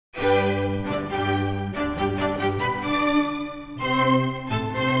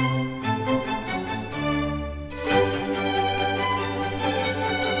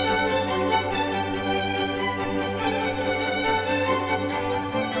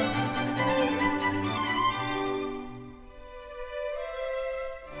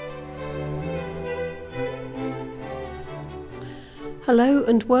Hello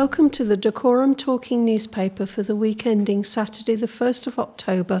and welcome to the Dacorum Talking Newspaper for the week ending Saturday the 1st of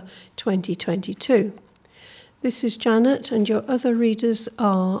October 2022. This is Janet and your other readers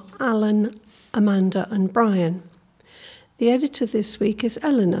are Alan, Amanda and Brian. The editor this week is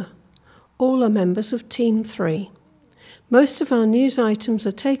Eleanor. All are members of Team 3. Most of our news items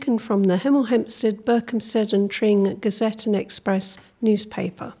are taken from the Hemel Hempstead, Berkhamsted and Tring Gazette and Express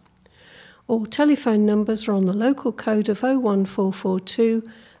newspaper. All telephone numbers are on the local code of 01442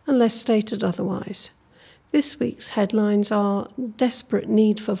 unless stated otherwise. This week's headlines are Desperate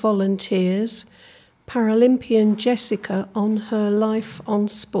Need for Volunteers, Paralympian Jessica on her life on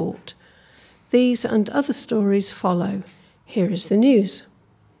sport. These and other stories follow. Here is the news.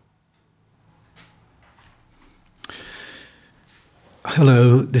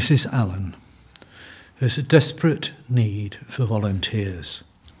 Hello, this is Alan. There's a desperate need for volunteers.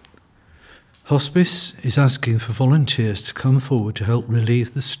 Hospice is asking for volunteers to come forward to help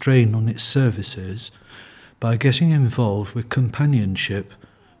relieve the strain on its services by getting involved with companionship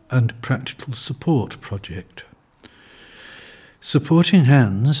and practical support project. Supporting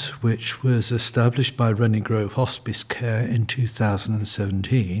Hands, which was established by Rennie Grove Hospice Care in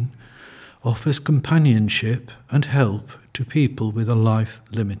 2017, offers companionship and help to people with a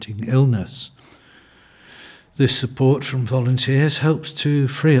life-limiting illness. This support from volunteers helps to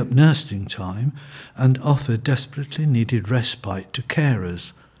free up nursing time and offer desperately needed respite to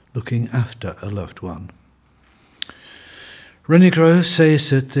carers looking after a loved one. Rennie Grove says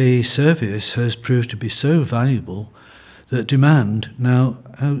that the service has proved to be so valuable that demand now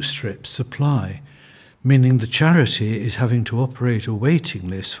outstrips supply, meaning the charity is having to operate a waiting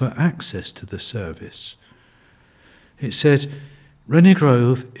list for access to the service. It said, Rennie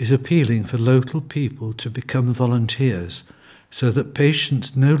Grove is appealing for local people to become volunteers so that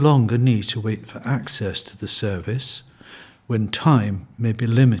patients no longer need to wait for access to the service when time may be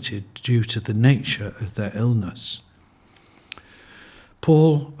limited due to the nature of their illness.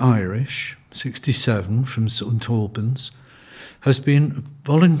 Paul Irish, 67, from St Albans, has been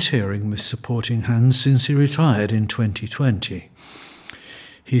volunteering with Supporting Hands since he retired in 2020.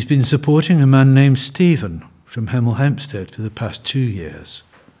 He's been supporting a man named Stephen from Hemel Hempstead for the past 2 years.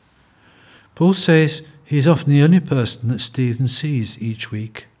 Paul says he's often the only person that Stephen sees each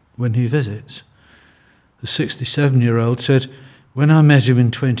week when he visits. The 67-year-old said, when I met him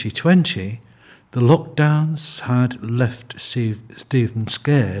in 2020, the lockdowns had left Stephen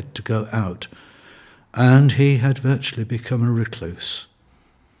scared to go out, and he had virtually become a recluse.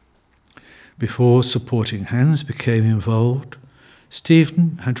 Before Supporting Hands became involved,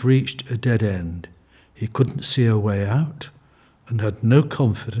 Stephen had reached a dead end. He couldn't see a way out and had no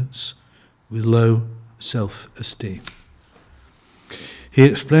confidence with low self-esteem. He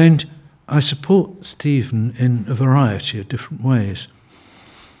explained, I support Stephen in a variety of different ways,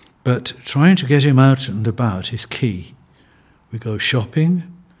 but trying to get him out and about is key. We go shopping,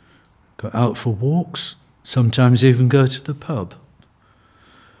 go out for walks, sometimes even go to the pub.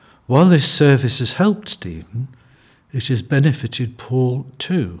 While this service has helped Stephen, it has benefited Paul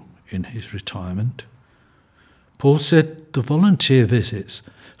too in his retirement. Paul said, the volunteer visits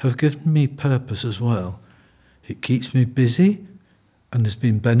have given me purpose as well. It keeps me busy and has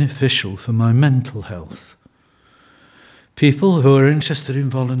been beneficial for my mental health. People who are interested in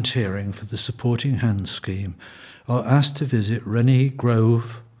volunteering for the Supporting Hands scheme are asked to visit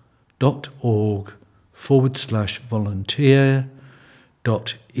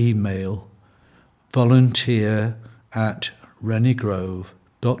renniegrove.org/volunteer.email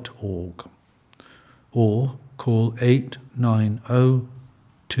volunteer@renniegrove.org or call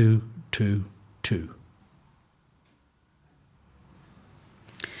 890222.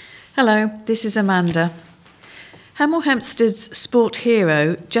 Hello, this is Amanda. Hemel Hempstead's sport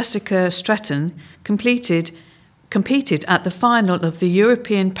hero Jessica Stretton competed at the final of the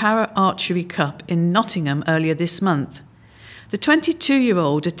European Para Archery Cup in Nottingham earlier this month. The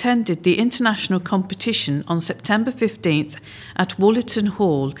 22-year-old attended the international competition on September 15th at Wollerton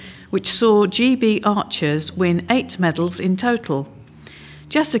Hall, which saw GB archers win 8 medals in total.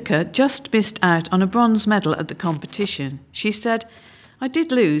 Jessica just missed out on a bronze medal at the competition. She said, I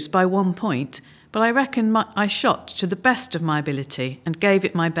did lose by 1 point, but I reckon I shot to the best of my ability and gave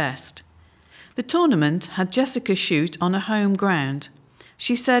it my best. The tournament had Jessica shoot on a home ground.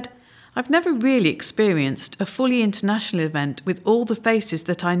 She said, I've never really experienced a fully international event with all the faces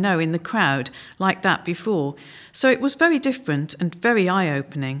that I know in the crowd like that before, so it was very different and very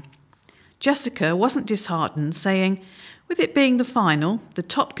eye-opening. Jessica wasn't disheartened, saying, with it being the final, the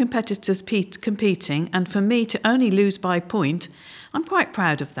top competitors competing, and for me to only lose by a point, I'm quite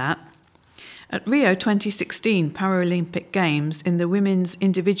proud of that. At Rio 2016 Paralympic Games in the women's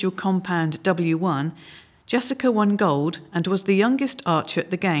individual compound W1, Jessica won gold and was the youngest archer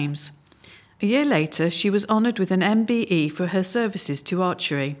at the Games. A year later, she was honoured with an MBE for her services to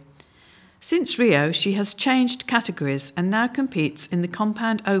archery. Since Rio, she has changed categories and now competes in the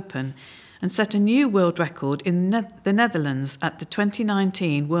Compound Open and set a new world record in the Netherlands at the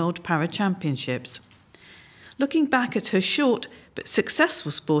 2019 World Para Championships. Looking back at her short but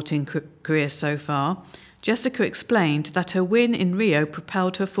successful sporting career so far, Jessica explained that her win in Rio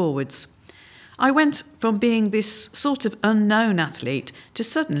propelled her forwards. I went from being this sort of unknown athlete to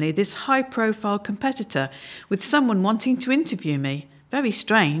suddenly this high-profile competitor with someone wanting to interview me. Very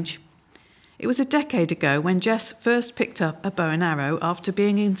strange. It was a decade ago when Jess first picked up a bow and arrow after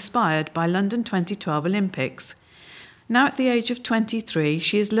being inspired by London 2012 Olympics. Now at the age of 23,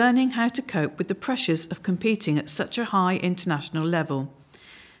 she is learning how to cope with the pressures of competing at such a high international level.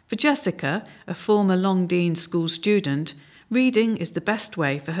 For Jessica, a former Longdean school student, reading is the best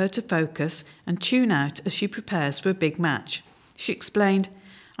way for her to focus and tune out as she prepares for a big match. She explained,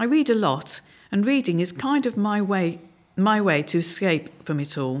 "I read a lot, and reading is kind of my way to escape from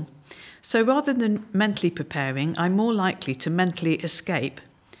it all. So rather than mentally preparing, I'm more likely to mentally escape."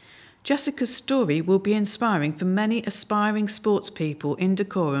 Jessica's story will be inspiring for many aspiring sports people in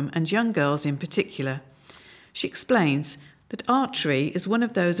Dacorum and young girls in particular. She explains that archery is one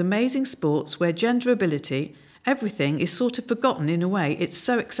of those amazing sports where gender ability, everything is sort of forgotten in a way. It's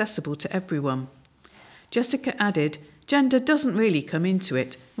so accessible to everyone. Jessica added, "Gender doesn't really come into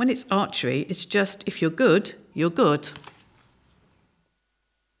it. When it's archery, it's just if you're good, you're good."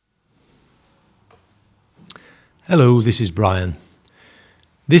 Hello, this is Brian.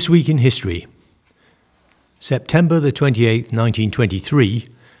 This week in history. September the 28th, 1923,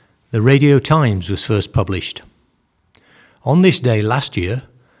 the Radio Times was first published. On this day last year,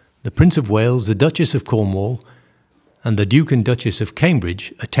 the Prince of Wales, the Duchess of Cornwall, and the Duke and Duchess of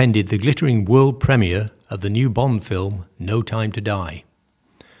Cambridge attended the glittering world premiere of the new Bond film, No Time to Die.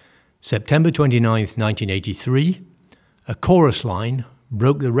 September 29th, 1983, A Chorus Line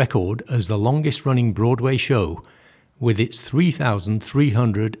broke the record as the longest-running Broadway show with its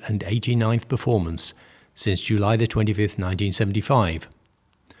 3,389th performance since July the 25th, 1975.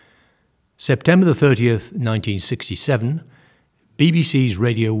 September the 30th, 1967, BBC's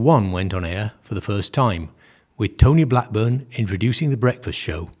Radio 1 went on air for the first time, with Tony Blackburn introducing the breakfast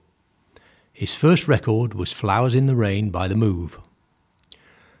show. His first record was Flowers in the Rain by The Move.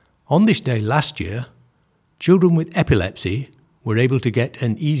 On this day last year, children with epilepsy were able to get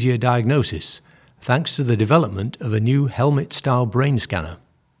an easier diagnosis thanks to the development of a new helmet-style brain scanner.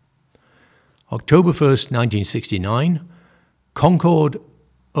 October 1st, 1969, Concorde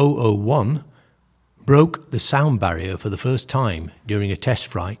 001 broke the sound barrier for the first time during a test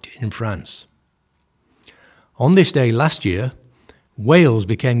flight in France. On this day last year, Wales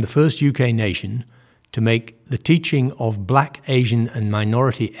became the first UK nation to make the teaching of Black, Asian and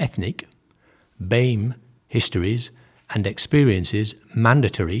minority ethnic, BAME, histories and experiences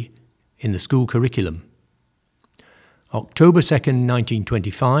mandatory in the school curriculum. October 2nd,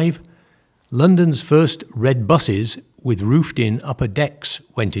 1925, London's first red buses with roofed-in upper decks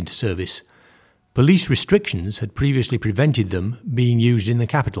went into service. Police restrictions had previously prevented them being used in the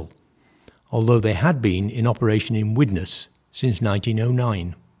capital, although they had been in operation in Widnes since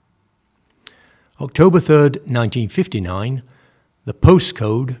 1909. October 3rd, 1959, the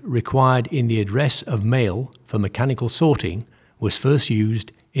postcode required in the address of mail for mechanical sorting was first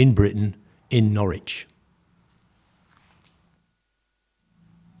used in Britain in Norwich.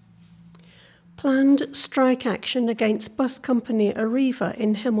 Planned strike action against bus company Arriva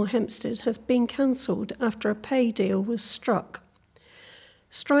in Hemel Hempstead has been cancelled after a pay deal was struck.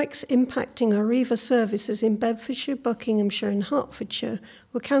 Strikes impacting Arriva services in Bedfordshire, Buckinghamshire and Hertfordshire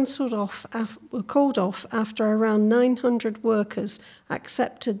were called off after around 900 workers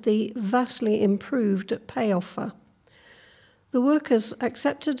accepted the vastly improved pay offer. The workers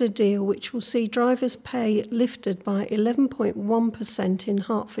accepted a deal which will see drivers' pay lifted by 11.1% in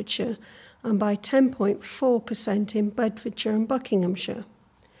Hertfordshire and by 10.4% in Bedfordshire and Buckinghamshire.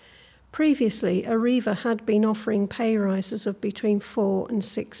 Previously, Arriva had been offering pay rises of between 4 and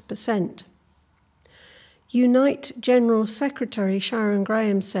 6%. Unite General Secretary Sharon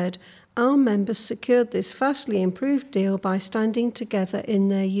Graham said, "Our members secured this vastly improved deal by standing together in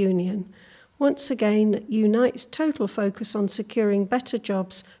their union. Once again, Unite's total focus on securing better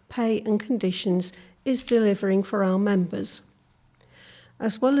jobs, pay and conditions is delivering for our members."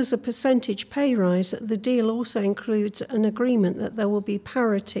 As well as a percentage pay rise, the deal also includes an agreement that there will be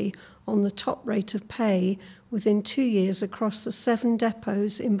parity on the top rate of pay within 2 years across the 7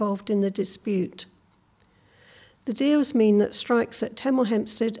 depots involved in the dispute. The deals mean that strikes at Hemel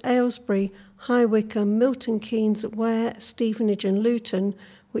Hempstead, Aylesbury, High Wycombe, Milton Keynes, Ware, Stevenage and Luton,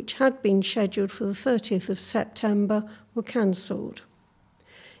 which had been scheduled for the 30th of September, were cancelled.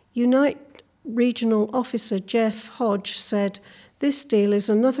 Unite Regional Officer Jeff Hodge said, "This deal is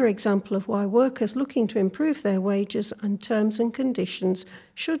another example of why workers looking to improve their wages and terms and conditions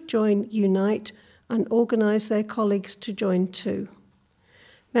should join Unite and organise their colleagues to join too."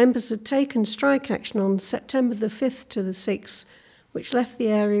 Members had taken strike action on September the 5th to the 6th, which left the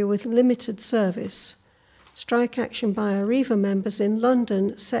area with limited service. Strike action by Arriva members in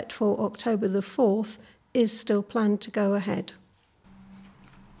London, set for October the 4th, is still planned to go ahead.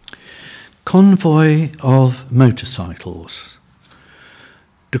 Convoy of motorcycles.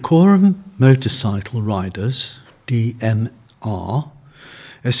 Dacorum motorcycle riders, DMR,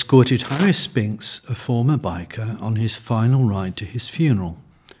 escorted Harry Spinks, a former biker, on his final ride to his funeral.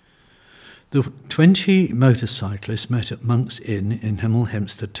 The 20 motorcyclists met at Monk's Inn in Hemel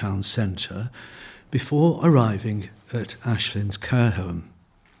Hempstead town centre before arriving at Ashlin's care home.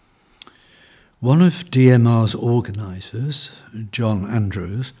 One of DMR's organisers, John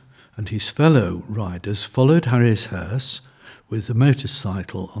Andrews, and his fellow riders followed Harry's hearse with the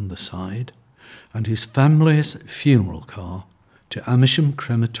motorcycle on the side and his family's funeral car to Amersham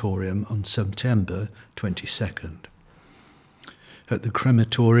Crematorium on September 22nd. At the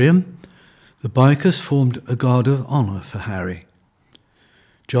crematorium, the bikers formed a guard of honour for Harry.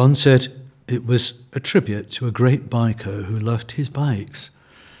 John said it was a tribute to a great biker who loved his bikes.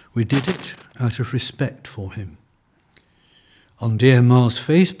 We did it out of respect for him. On DMR's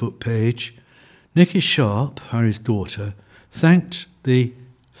Facebook page, Nikki Sharp, Harry's daughter, thanked the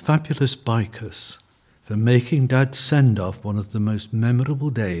fabulous bikers for making Dad's send-off one of the most memorable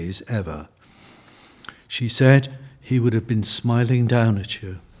days ever. She said he would have been smiling down at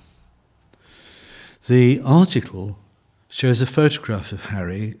you. The article shows a photograph of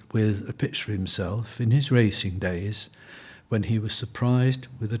Harry with a picture of himself in his racing days when he was surprised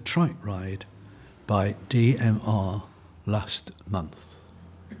with a trike ride by DMR last month.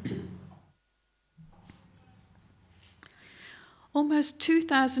 Almost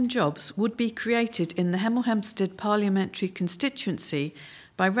 2,000 jobs would be created in the Hemel Hempstead parliamentary constituency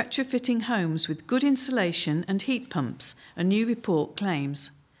by retrofitting homes with good insulation and heat pumps, a new report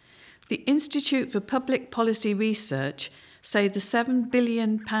claims. The Institute for Public Policy Research say the £7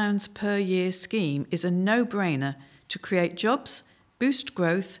 billion per year scheme is a no-brainer to create jobs, boost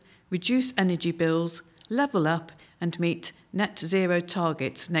growth, reduce energy bills, level up and meet net zero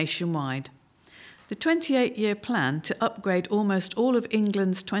targets nationwide. The 28-year plan to upgrade almost all of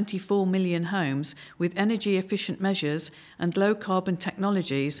England's 24 million homes with energy-efficient measures and low-carbon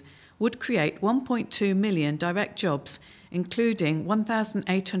technologies would create 1.2 million direct jobs, including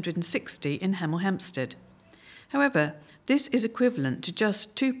 1,860 in Hemel Hempstead. However, this is equivalent to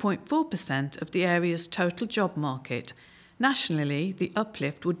just 2.4% of the area's total job market. Nationally, the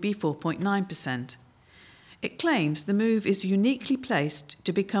uplift would be 4.9%. It claims the move is uniquely placed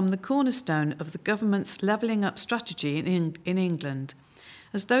to become the cornerstone of the government's levelling up strategy in England,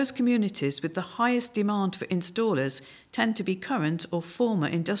 as those communities with the highest demand for installers tend to be current or former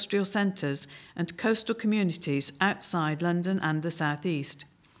industrial centres and coastal communities outside London and the South East.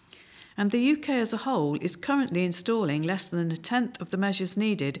 And the UK as a whole is currently installing less than a tenth of the measures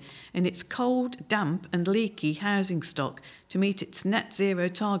needed in its cold, damp and leaky housing stock to meet its net zero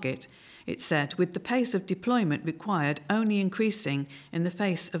target, it said, with the pace of deployment required only increasing in the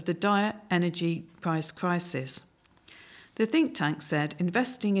face of the dire energy price crisis. The think tank said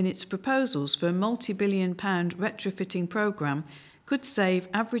investing in its proposals for a multi-billion-pound retrofitting programme could save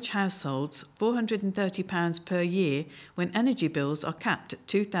average households £430 per year when energy bills are capped at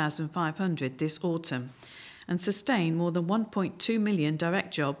 £2,500 this autumn, and sustain more than 1.2 million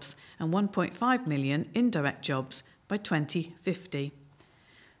direct jobs and 1.5 million indirect jobs by 2050.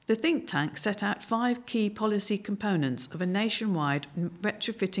 The think tank set out 5 key policy components of a nationwide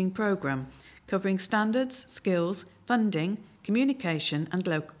retrofitting programme covering standards, skills, funding, communication and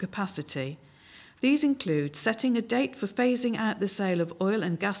local capacity. These include setting a date for phasing out the sale of oil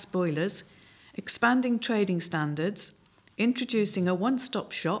and gas boilers, expanding trading standards, introducing a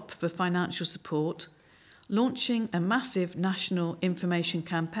one-stop shop for financial support, launching a massive national information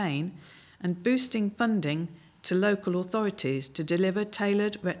campaign, and boosting funding to local authorities to deliver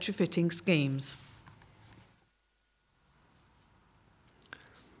tailored retrofitting schemes.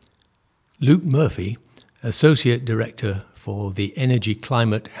 Luke Murphy, Associate Director for the Energy,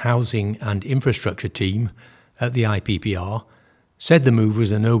 Climate, Housing and Infrastructure team at the IPPR, said the move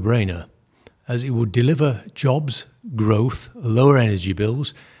was a no-brainer, as it would deliver jobs, growth, lower energy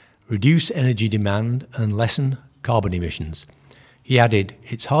bills, reduce energy demand and lessen carbon emissions. He added,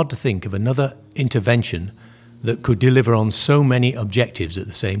 "It's hard to think of another intervention that could deliver on so many objectives at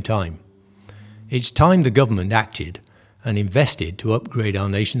the same time. It's time the government acted and invested to upgrade our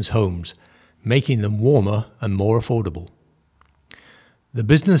nation's homes, making them warmer and more affordable." The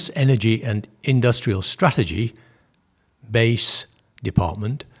Business, Energy and Industrial Strategy BASE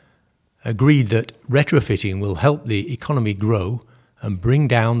department agreed that retrofitting will help the economy grow and bring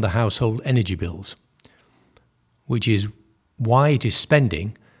down the household energy bills, which is why it is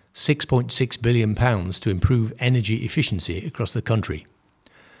spending £6.6 billion to improve energy efficiency across the country.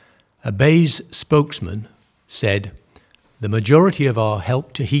 A BASE spokesman said, "The majority of our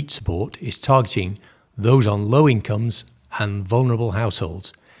help to heat support is targeting those on low incomes and vulnerable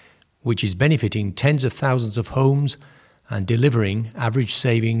households, which is benefiting tens of thousands of homes and delivering average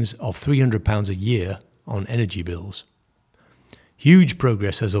savings of £300 a year on energy bills." Huge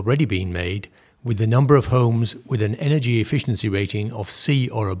progress has already been made, with the number of homes with an energy efficiency rating of C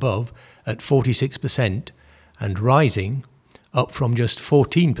or above at 46% and rising, up from just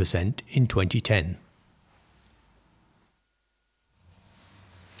 14% in 2010.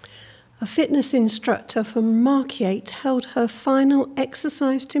 A fitness instructor from Markyate held her final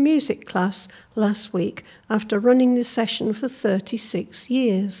exercise to music class last week after running the session for 36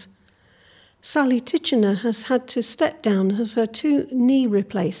 years. Sally Titchener has had to step down as her 2 knee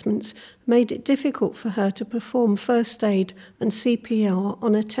replacements made it difficult for her to perform first aid and CPR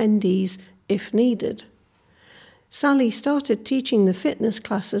on attendees if needed. Sally started teaching the fitness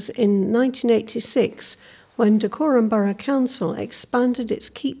classes in 1986 when Dacorum Borough Council expanded its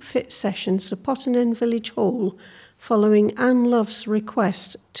Keep Fit sessions to Potternen Village Hall following Anne Love's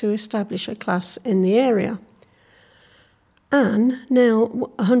request to establish a class in the area. Anne, now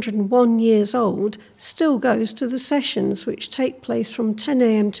 101 years old, still goes to the sessions, which take place from 10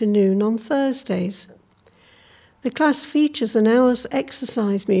 a.m. to noon on Thursdays. The class features an hour's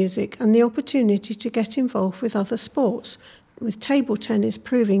exercise music and the opportunity to get involved with other sports, with table tennis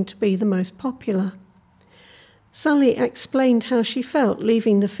proving to be the most popular. Sally explained how she felt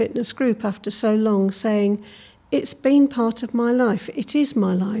leaving the fitness group after so long, saying, "It's been part of my life, it is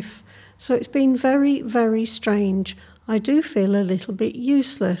my life, so it's been very, very strange. I do feel a little bit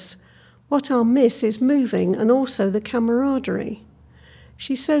useless. What I'll miss is moving and also the camaraderie."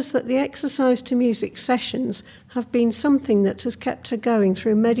 She says that the exercise to music sessions have been something that has kept her going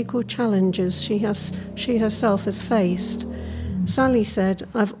through medical challenges she herself has faced. Sally said,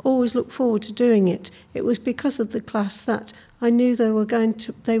 "I've always looked forward to doing it. It was because of the class that I knew they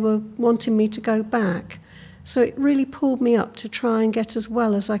were wanting me to go back. So it really pulled me up to try and get as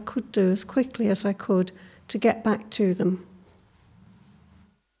well as I could do, as quickly as I could, to get back to them."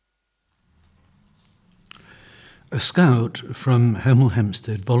 A scout from Hemel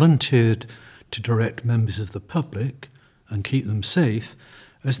Hempstead volunteered to direct members of the public and keep them safe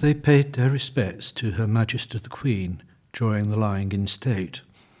as they paid their respects to Her Majesty the Queen during the lying in state.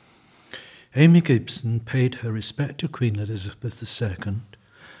 Amy Gibson paid her respect to Queen Elizabeth II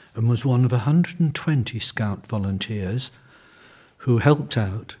and was one of 120 scout volunteers who helped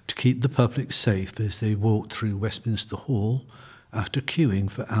out to keep the public safe as they walked through Westminster Hall after queuing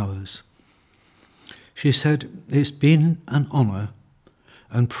for hours. She said, "It's been an honour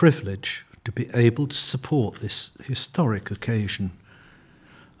and privilege to be able to support this historic occasion.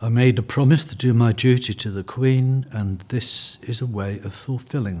 I made a promise to do my duty to the Queen, and this is a way of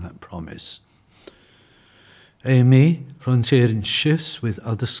fulfilling that promise." Amy volunteered in shifts with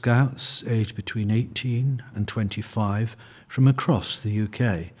other scouts aged between 18 and 25 from across the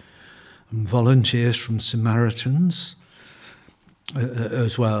UK, and volunteers from Samaritans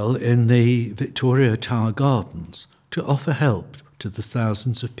as well in the Victoria Tower Gardens to offer help to the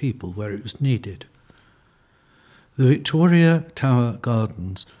thousands of people where it was needed. The Victoria Tower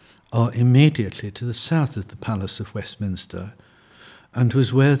Gardens are immediately to the south of the Palace of Westminster and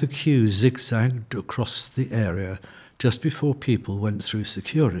was where the queue zigzagged across the area just before people went through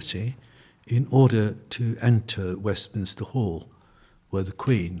security in order to enter Westminster Hall, where the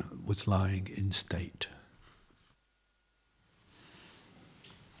Queen was lying in state.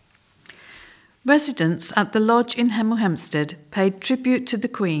 Residents at the lodge in Hemel Hempstead paid tribute to the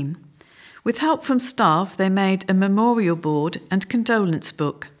Queen. With help from staff, they made a memorial board and condolence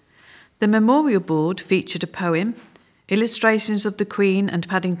book. The memorial board featured a poem, illustrations of the Queen and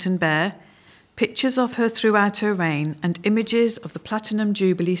Paddington Bear, pictures of her throughout her reign, and images of the Platinum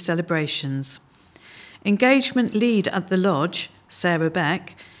Jubilee celebrations. Engagement lead at the lodge, Sarah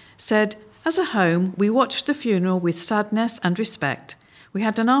Beck, said, "As a home, we watched the funeral with sadness and respect. We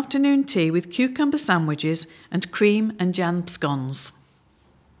had an afternoon tea with cucumber sandwiches and cream and jam scones."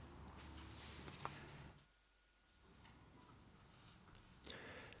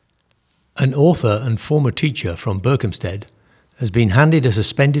 An author and former teacher from Berkhamsted has been handed a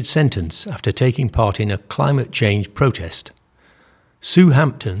suspended sentence after taking part in a climate change protest. Sue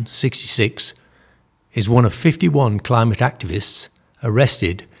Hampton, 66, is one of 51 climate activists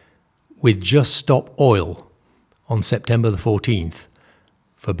arrested with Just Stop Oil on September the 14th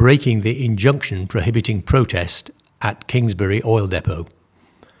for breaking the injunction prohibiting protest at Kingsbury Oil Depot.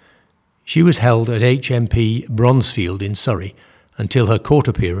 She was held at HMP Bronzefield in Surrey until her court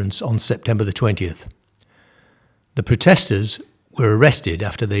appearance on September the 20th. The protesters were arrested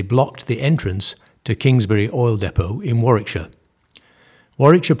after they blocked the entrance to Kingsbury Oil Depot in Warwickshire.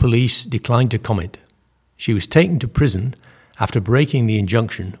 Warwickshire police declined to comment. She was taken to prison after breaking the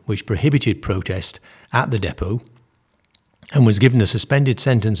injunction which prohibited protest at the depot and was given a suspended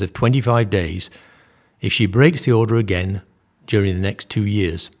sentence of 25 days if she breaks the order again during the next 2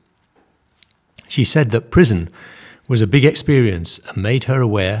 years. She said that prison was a big experience and made her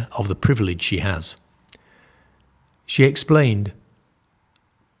aware of the privilege she has. She explained,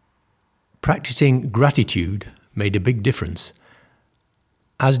 "Practicing gratitude made a big difference,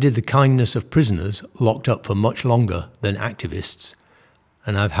 as did the kindness of prisoners locked up for much longer than activists,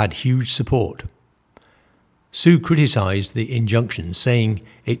 and I've had huge support." Sue criticised the injunction, saying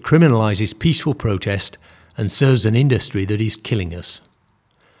it criminalises peaceful protest and serves an industry that is killing us.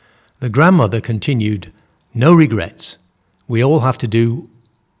 The grandmother continued, "No regrets. We all have to do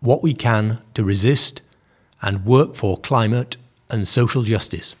what we can to resist and work for climate and social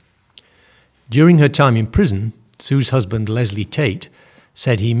justice." During her time in prison, Sue's husband Leslie Tate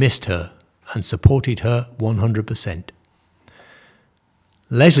said he missed her and supported her 100%.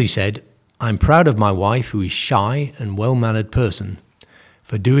 Leslie said, "I'm proud of my wife, who is shy and well-mannered person,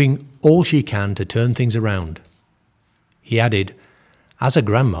 for doing all she can to turn things around." He added, "As a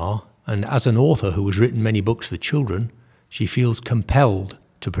grandma and as an author who has written many books for children, she feels compelled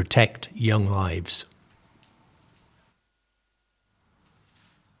to protect young lives."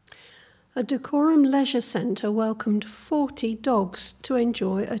 A Dacorum leisure centre welcomed 40 dogs to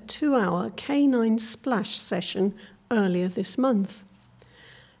enjoy a 2-hour canine splash session earlier this month.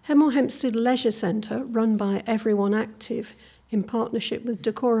 Hemel Hempstead Leisure Centre, run by Everyone Active in partnership with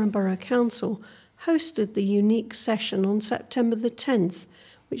Dacorum Borough Council, hosted the unique session on September the 10th,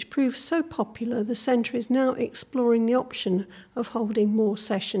 which proved so popular the centre is now exploring the option of holding more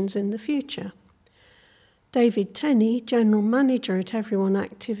sessions in the future. David Tenney, General Manager at Everyone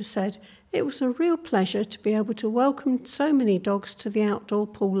Active, said, "It was a real pleasure to be able to welcome so many dogs to the outdoor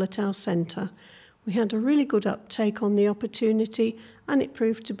pool at our centre. We had a really good uptake on the opportunity and it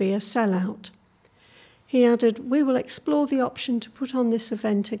proved to be a sellout." He added, "We will explore the option to put on this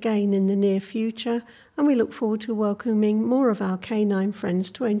event again in the near future and we look forward to welcoming more of our canine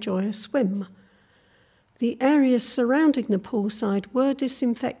friends to enjoy a swim." The areas surrounding the poolside were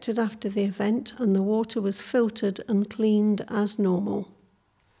disinfected after the event and the water was filtered and cleaned as normal.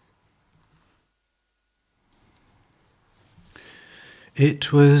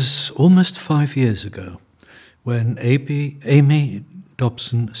 It was almost 5 years ago when Amy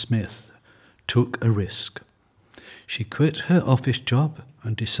Dobson Smith took a risk. She quit her office job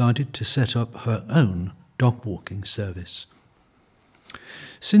and decided to set up her own dog walking service.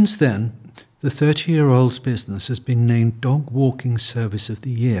 Since then, the 30-year-old's business has been named Dog Walking Service of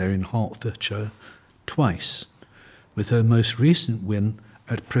the Year in Hertfordshire twice, with her most recent win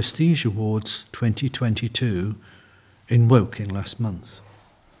at Prestige Awards 2022 in Woking last month.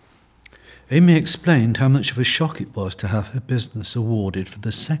 Amy explained how much of a shock it was to have her business awarded for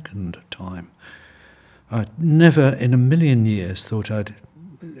the second time. "I'd never in a million years thought I'd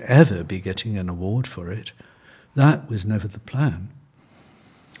ever be getting an award for it. That was never the plan."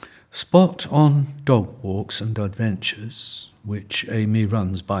 Spot On Dog Walks and Adventures, which Amy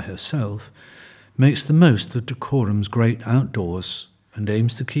runs by herself, makes the most of Dacorum's great outdoors and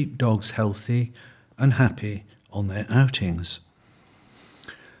aims to keep dogs healthy and happy on their outings.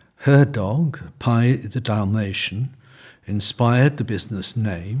 Her dog, Pie the Dalmatian, inspired the business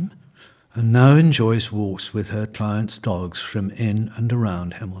name and now enjoys walks with her clients' dogs from in and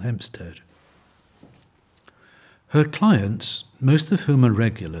around Hemel Hempstead. Her clients, most of whom are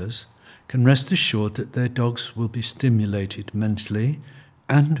regulars, can rest assured that their dogs will be stimulated mentally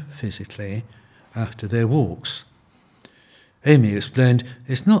and physically after their walks. Amy explained,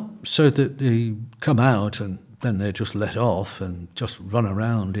 "It's not so that they come out and then they're just let off and just run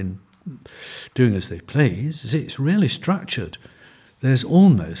around in doing as they please. It's really structured. There's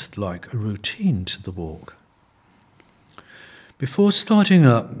almost like a routine to the walk. Before starting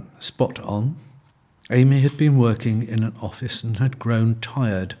up Spot On, Amy had been working in an office and had grown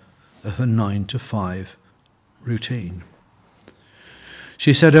tired of her 9 to 5 routine.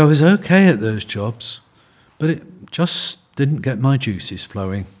 She said, I was okay at those jobs, but it just didn't get my juices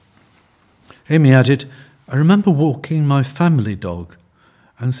flowing. Amy added, I remember walking my family dog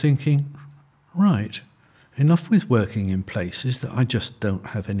and thinking, right, enough with working in places that I just don't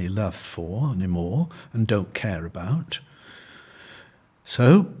have any love for anymore and don't care about.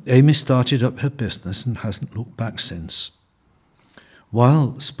 So Amy started up her business and hasn't looked back since.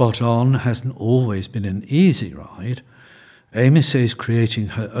 While Spot On hasn't always been an easy ride, Amy says creating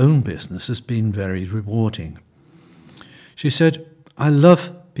her own business has been very rewarding. She said, I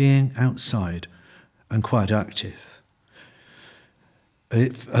love being outside and quite active.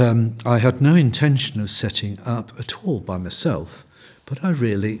 I had no intention of setting up at all by myself, but I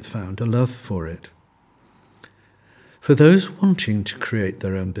really found a love for it. For those wanting to create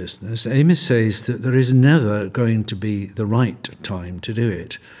their own business, Amy says that there is never going to be the right time to do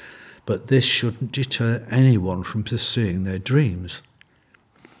it, but this shouldn't deter anyone from pursuing their dreams.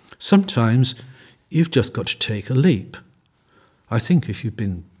 Sometimes you've just got to take a leap. I think if you've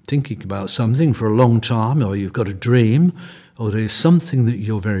been thinking about something for a long time, or you've got a dream, or there's something that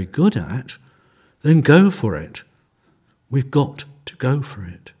you're very good at, then go for it. We've got to go for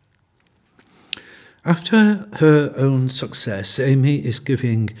it. After her own success, Amy is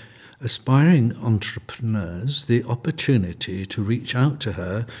giving aspiring entrepreneurs the opportunity to reach out to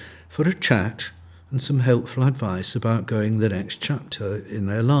her for a chat and some helpful advice about going the next chapter in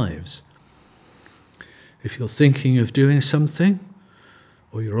their lives. If you're thinking of doing something,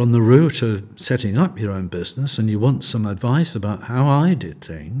 or you're on the route of setting up your own business and you want some advice about how I did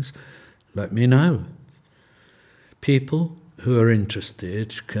things, let me know. People who are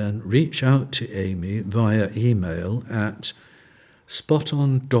interested can reach out to Amy via email at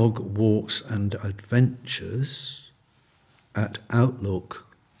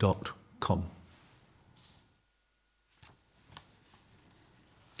spotondogwalksandadventures@outlook.com.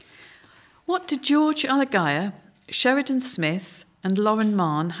 What did George Alagaya, Sheridan Smith and Lauren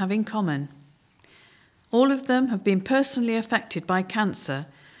Mahon have in common? All of them have been personally affected by cancer,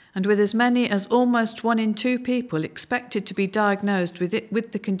 and with as many as almost 1 in 2 people expected to be diagnosed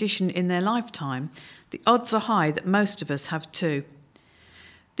with the condition in their lifetime, the odds are high that most of us have too.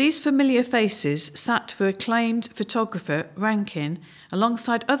 These familiar faces sat for acclaimed photographer Rankin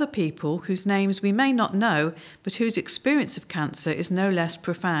alongside other people whose names we may not know, but whose experience of cancer is no less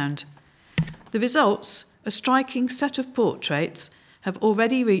profound. The results, a striking set of portraits, have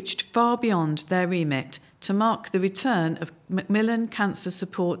already reached far beyond their remit to mark the return of Macmillan Cancer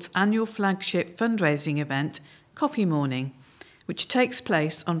Support's annual flagship fundraising event, Coffee Morning, which takes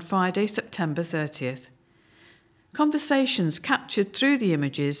place on Friday, September 30th. Conversations captured through the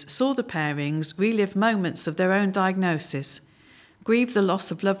images saw the pairings relive moments of their own diagnosis, grieve the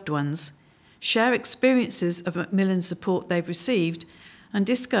loss of loved ones, share experiences of Macmillan support they've received, and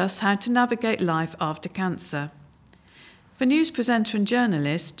discuss how to navigate life after cancer. For news presenter and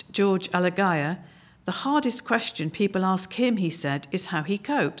journalist George Alagaya, the hardest question people ask him, he said, is how he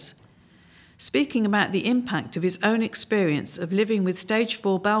copes. Speaking about the impact of his own experience of living with stage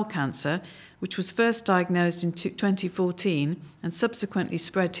 4 bowel cancer, which was first diagnosed in 2014 and subsequently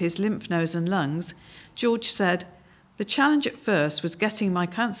spread to his lymph nodes and lungs, George said, "The challenge at first was getting my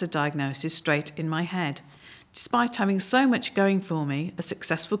cancer diagnosis straight in my head. Despite having so much going for me, a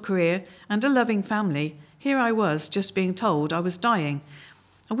successful career and a loving family, here I was just being told I was dying.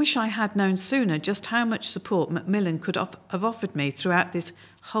 I wish I had known sooner just how much support Macmillan could have offered me throughout this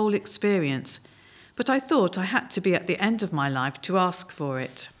whole experience, but I thought I had to be at the end of my life to ask for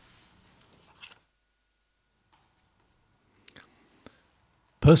it."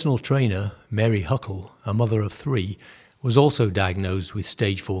 Personal trainer Mary Huckle, a mother of 3, was also diagnosed with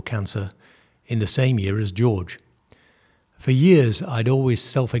stage 4 cancer in the same year as George. "For years I'd always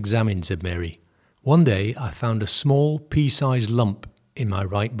self-examined," said Mary. "One day I found a small pea-sized lump in my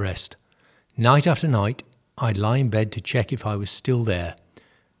right breast. Night after night, I'd lie in bed to check if I was still there.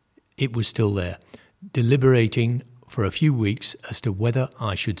 It was still there, deliberating for a few weeks as to whether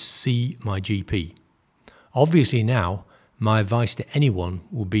I should see my GP. Obviously now, my advice to anyone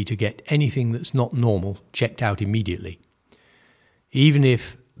would be to get anything that's not normal checked out immediately, even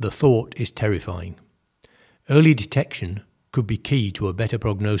if the thought is terrifying. Early detection could be key to a better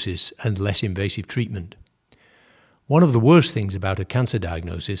prognosis and less invasive treatment. One of the worst things about a cancer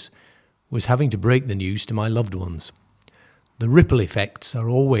diagnosis was having to break the news to my loved ones. the ripple effects are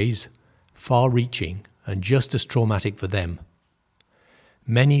always far-reaching and just as traumatic for them.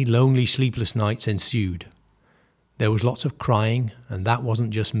 Many lonely, sleepless nights ensued. There was lots of crying, and that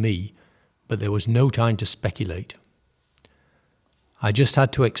wasn't just me, but there was no time to speculate. I just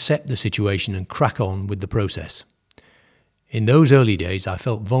had to accept the situation and crack on with the process. In those early days, I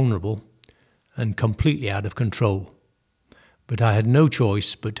felt vulnerable and completely out of control, but I had no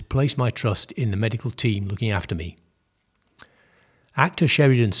choice but to place my trust in the medical team looking after me. Actor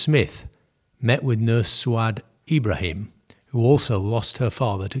Sheridan Smith met with nurse Suad Ibrahim, who also lost her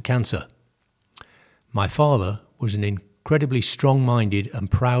father to cancer. My father was an incredibly strong-minded and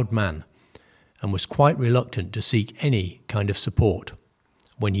proud man, and was quite reluctant to seek any kind of support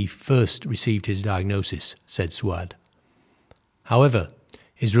when he first received his diagnosis, said Suad. However,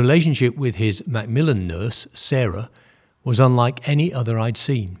 his relationship with his Macmillan nurse, Sarah, was unlike any other I'd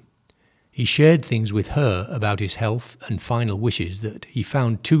seen. He shared things with her about his health and final wishes that he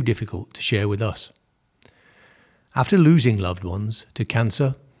found too difficult to share with us. After losing loved ones to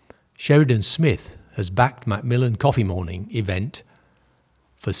cancer, Sheridan Smith has backed Macmillan Coffee Morning event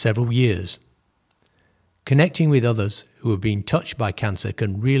for several years. Connecting with others who have been touched by cancer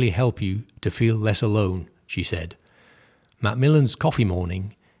can really help you to feel less alone, she said. Macmillan's Coffee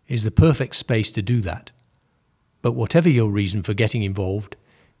Morning is the perfect space to do that. But whatever your reason for getting involved,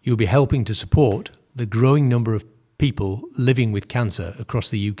 you'll be helping to support the growing number of people living with cancer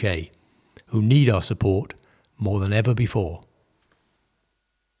across the UK who need our support more than ever before.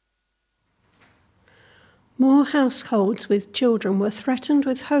 More households with children were threatened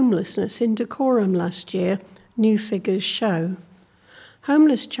with homelessness in Dacorum last year, new figures show.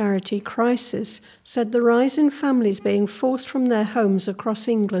 Homeless charity Crisis said the rise in families being forced from their homes across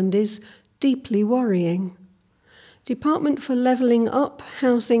England is deeply worrying. Department for Levelling Up,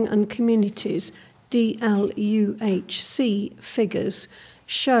 Housing and Communities, DLUHC, figures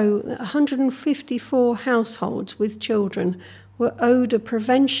show that 154 households with children were owed a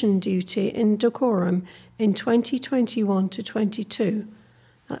prevention duty in Dacorum in 2021 to 22.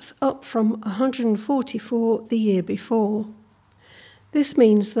 That's up from 144 the year before. This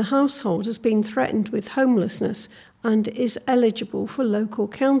means the household has been threatened with homelessness and is eligible for local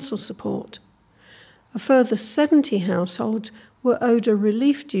council support. A further 70 households were owed a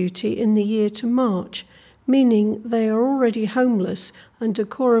relief duty in the year to March, meaning they are already homeless and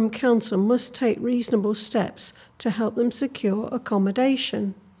Dacorum Council must take reasonable steps to help them secure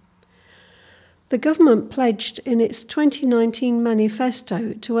accommodation. The government pledged in its 2019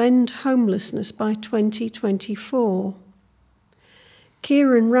 manifesto to end homelessness by 2024.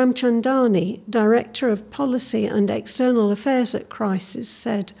 Kiran Ramchandani, Director of Policy and External Affairs at Crisis,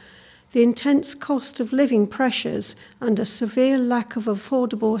 said, "The intense cost of living pressures and a severe lack of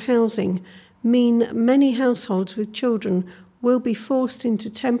affordable housing mean many households with children will be forced into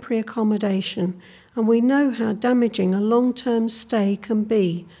temporary accommodation, and we know how damaging a long-term stay can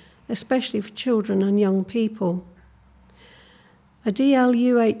be, especially for children and young people." A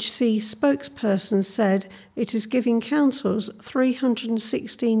DLUHC spokesperson said it is giving councils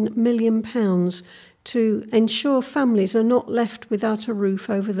 £316 million to ensure families are not left without a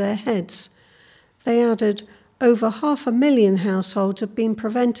roof over their heads. They added, over 500,000 households have been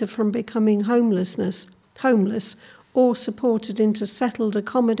prevented from becoming homeless or supported into settled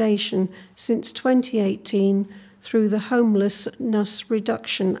accommodation since 2018 through the Homelessness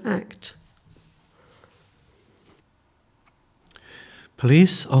Reduction Act.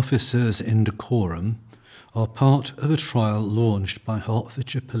 Police officers in Dacorum are part of a trial launched by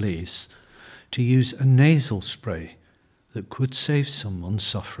Hertfordshire Police to use a nasal spray that could save someone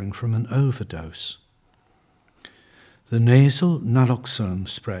suffering from an overdose. The nasal naloxone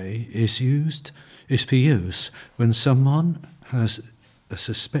spray is for use when someone has a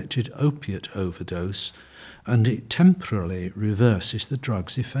suspected opiate overdose and it temporarily reverses the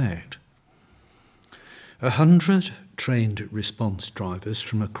drug's effect. 100 trained response drivers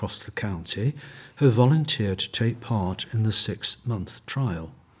from across the county have volunteered to take part in the 6-month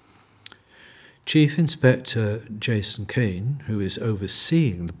trial. Chief Inspector Jason Keane, who is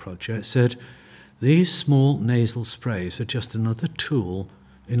overseeing the project, said, "These small nasal sprays are just another tool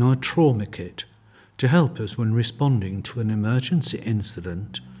in our trauma kit to help us when responding to an emergency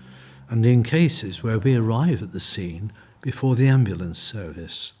incident and in cases where we arrive at the scene before the ambulance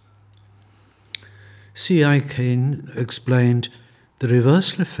service." CI Keane explained, "The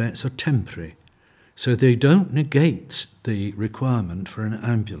reversal effects are temporary, so they don't negate the requirement for an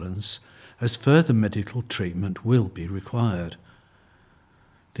ambulance, as further medical treatment will be required.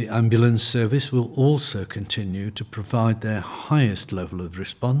 The ambulance service will also continue to provide their highest level of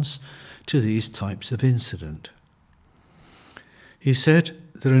response to these types of incident." He said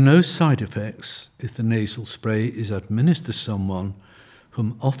there are no side effects if the nasal spray is administered to someone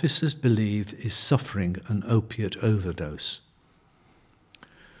whom officers believe is suffering an opiate overdose.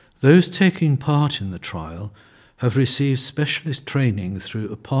 Those taking part in the trial have received specialist training through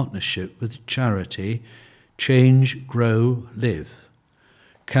a partnership with charity Change, Grow, Live.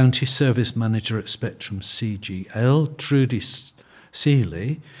 County Service Manager at Spectrum CGL, Trudy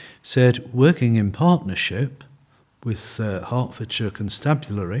Seeley, said working in partnership with Hertfordshire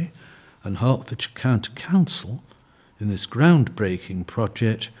Constabulary and Hertfordshire County Council in this groundbreaking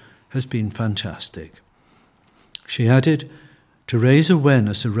project has been fantastic. She added, to raise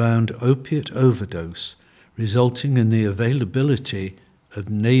awareness around opiate overdose resulting in the availability of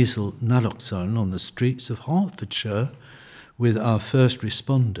nasal naloxone on the streets of Hertfordshire with our first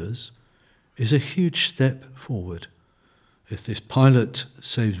responders is a huge step forward. If this pilot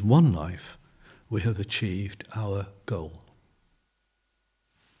saves one life, we have achieved our goal.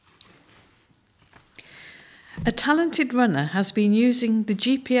 A talented runner has been using the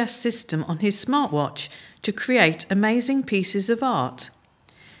GPS system on his smartwatch to create amazing pieces of art.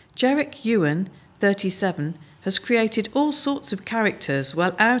 Jarek Ewan, 37, has created all sorts of characters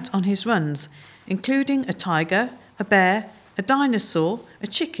while out on his runs, including a tiger, a bear, a dinosaur, a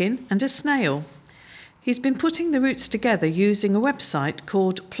chicken and a snail. He's been putting the routes together using a website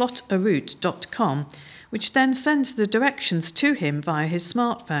called plotaroute.com, which then sends the directions to him via his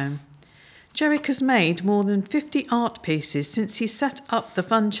smartphone. Jarek has made more than 50 art pieces since he set up the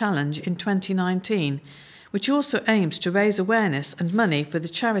Fun Challenge in 2019, which also aims to raise awareness and money for the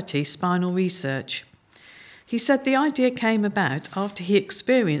charity Spinal Research. He said the idea came about after he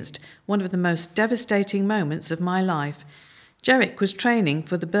experienced one of the most devastating moments of my life. Jarek was training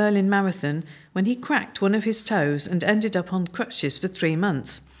for the Berlin Marathon when he cracked one of his toes and ended up on crutches for 3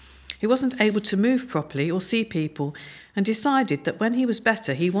 months. He wasn't able to move properly or see people and decided that when he was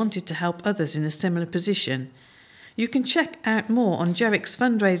better he wanted to help others in a similar position. You can check out more on Jarek's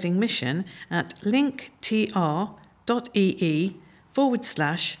fundraising mission at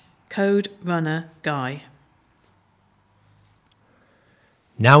linktr.ee/CodeRunnerGuy.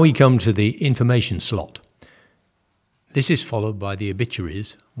 Now we come to the information slot. This is followed by the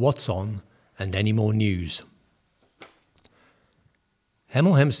obituaries, what's on, and any more news.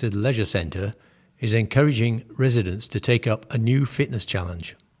 Hemel Hempstead Leisure Centre is encouraging residents to take up a new fitness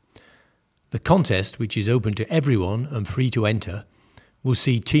challenge. The contest, which is open to everyone and free to enter, will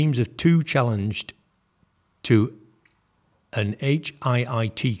see teams of 2 challenged to an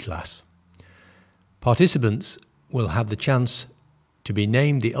HIIT class. Participants will have the chance to be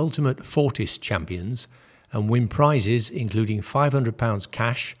named the Ultimate Fortis Champions and win prizes including £500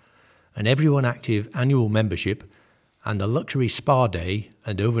 cash, an Everyone Active annual membership, and a luxury spa day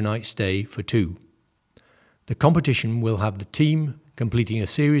and overnight stay for 2. The competition will have the team completing a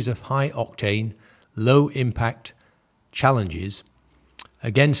series of high-octane, low-impact challenges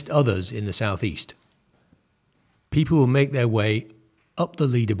against others in the southeast. People will make their way up the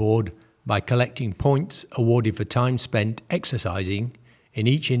leaderboard by collecting points awarded for time spent exercising in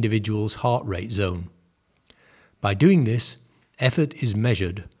each individual's heart rate zone. By doing this, effort is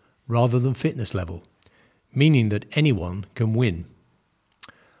measured rather than fitness level, meaning that anyone can win.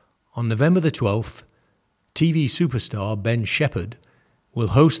 On November the 12th, TV superstar Ben Shepherd will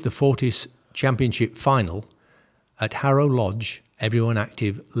host the Fortis Championship final at Harrow Lodge Everyone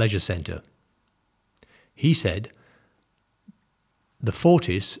Active Leisure Centre. He said, "The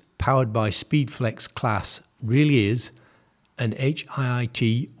Fortis, powered by Speedflex class, really is an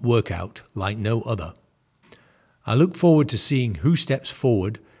HIIT workout like no other. I look forward to seeing who steps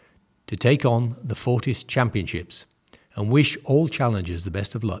forward to take on the Fortis Championships and wish all challengers the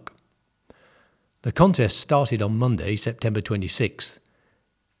best of luck." The contest started on Monday, September 26th,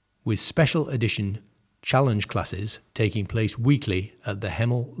 with special edition challenge classes taking place weekly at the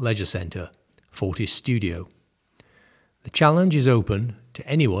Hemel Leisure Centre, Fortis Studio. The challenge is open to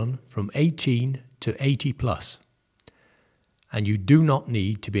anyone from 18 to 80 plus, and you do not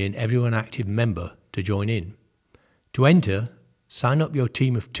need to be an Everyone Active member to join in. To enter, sign up your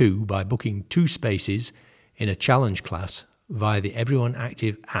team of 2 by booking 2 spaces in a challenge class via the Everyone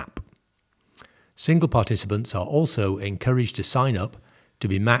Active app. Single participants are also encouraged to sign up to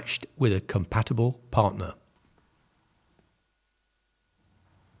be matched with a compatible partner.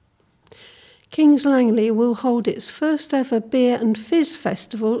 Kings Langley will hold its first ever Beer and Fizz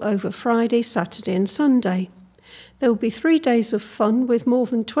Festival over Friday, Saturday and Sunday. There will be 3 days of fun with more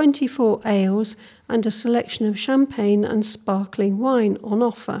than 24 ales and a selection of champagne and sparkling wine on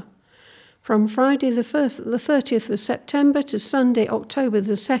offer. From Friday the 30th of September to Sunday, October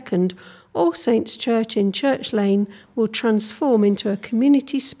the 2nd, All Saints Church in Church Lane will transform into a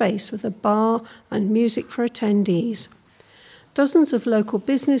community space with a bar and music for attendees. Dozens of local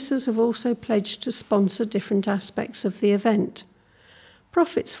businesses have also pledged to sponsor different aspects of the event.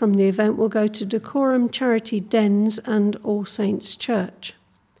 Profits from the event will go to Dacorum Charity Dens and All Saints Church.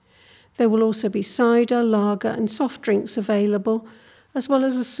 There will also be cider, lager and soft drinks available, as well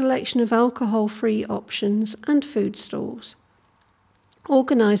as a selection of alcohol-free options and food stalls.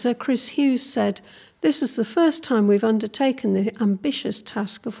 Organiser Chris Hughes said, "This is the first time we've undertaken the ambitious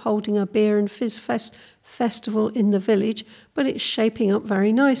task of holding a beer and fizz festival in the village, but it's shaping up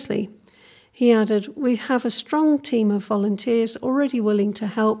very nicely." He added, "We have a strong team of volunteers already willing to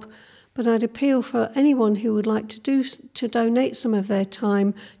help, but I'd appeal for anyone who would like to donate some of their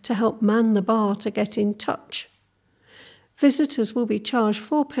time to help man the bar to get in touch." Visitors will be charged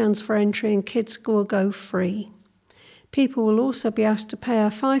 £4 for entry and kids will go free. People will also be asked to pay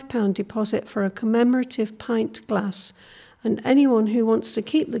a £5 deposit for a commemorative pint glass, and anyone who wants to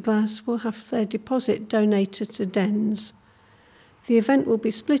keep the glass will have their deposit donated to Dens. The event will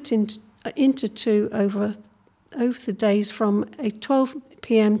be split into two over the days from 12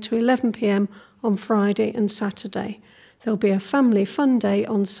 p.m. to 11 p.m. on Friday and Saturday. There will be a family fun day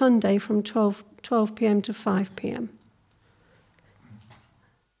on Sunday from 12 p.m. to 5 p.m.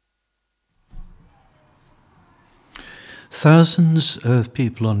 Thousands of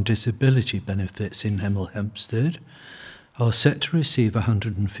people on disability benefits in Hemel Hempstead are set to receive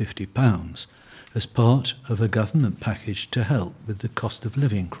 £150 as part of a government package to help with the cost of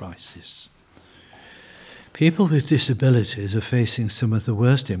living crisis. People with disabilities are facing some of the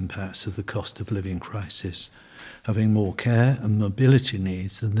worst impacts of the cost of living crisis, having more care and mobility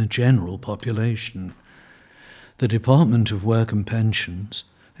needs than the general population. The Department of Work and Pensions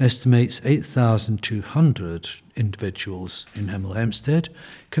estimates 8,200 individuals in Hemel Hempstead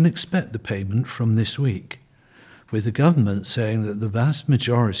can expect the payment from this week, with the government saying that the vast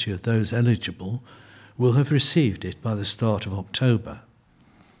majority of those eligible will have received it by the start of October.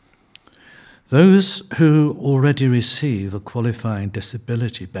 Those who already receive a qualifying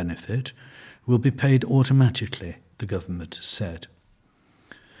disability benefit will be paid automatically, the government has said.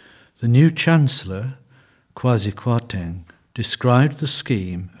 The new Chancellor, Kwasi Kwarteng, described the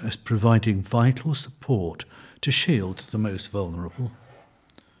scheme as providing vital support to shield the most vulnerable.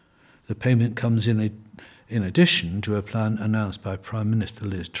 The payment comes in addition to a plan announced by Prime Minister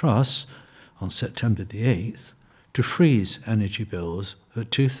Liz Truss on September the 8th to freeze energy bills at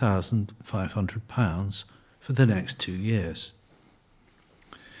 £2,500 for the next 2 years.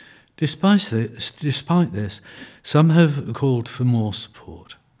 Despite this, some have called for more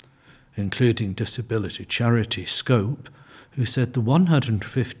support, including disability charity Scope, who said the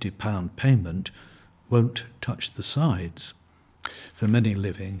 £150 payment won't touch the sides for many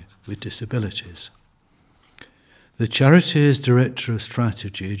living with disabilities. The charity's Director of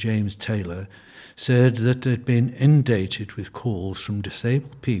Strategy, James Taylor, said that they'd been inundated with calls from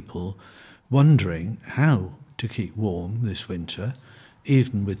disabled people wondering how to keep warm this winter,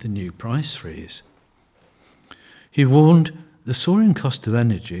 even with the new price freeze. He warned the soaring cost of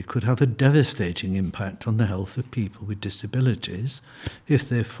energy could have a devastating impact on the health of people with disabilities if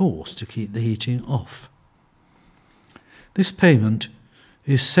they're forced to keep the heating off. This payment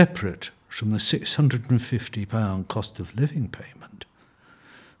is separate from the £650 cost of living payment,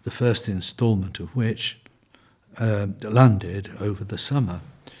 the first instalment of which landed over the summer.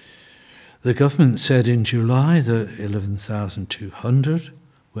 The government said in July that 11,200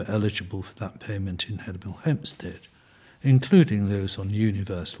 were eligible for that payment in Hemel Hempstead, including those on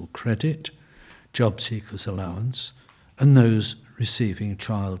universal credit, job seekers allowance, and those receiving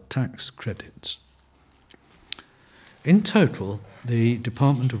child tax credits. In total, the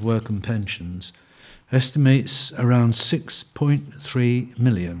Department of Work and Pensions estimates around 6.3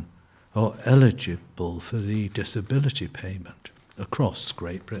 million are eligible for the disability payment across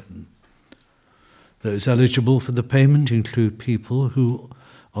Great Britain. Those eligible for the payment include people who,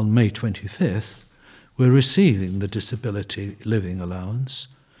 on May 25th, were receiving the Disability Living Allowance,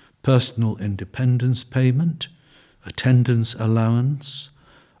 Personal Independence Payment, Attendance Allowance,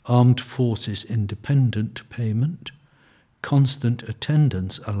 Armed Forces Independent Payment, Constant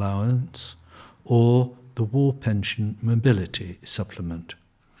Attendance Allowance, or the War Pension Mobility Supplement.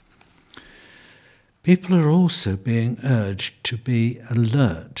 People are also being urged to be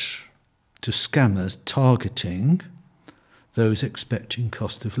alert to scammers targeting those expecting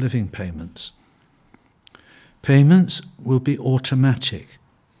cost of living payments. Payments will be automatic,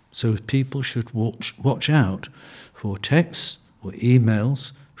 so people should watch out for texts or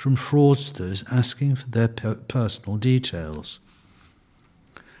emails from fraudsters asking for their personal details.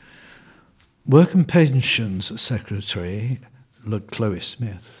 Work and Pensions Secretary Chloe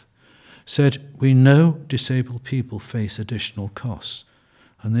Smith said, "We know disabled people face additional costs,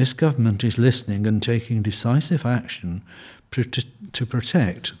 and this government is listening and taking decisive action to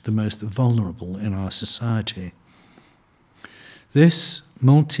protect the most vulnerable in our society." This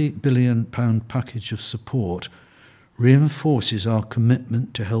multi-billion-pound package of support reinforces our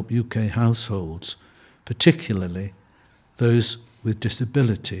commitment to help UK households, particularly those with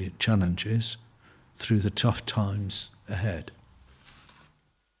disability challenges, through the tough times ahead.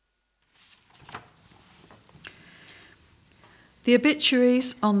 The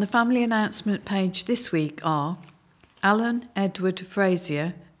obituaries on the family announcement page this week are Alan Edward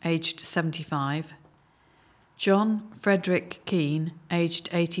Frazier, aged 75, John Frederick Keane, aged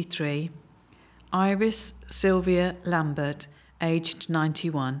 83, Iris Sylvia Lambert, aged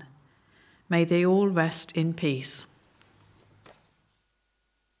 91. May they all rest in peace.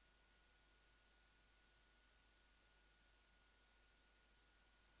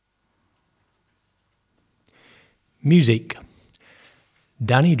 Music.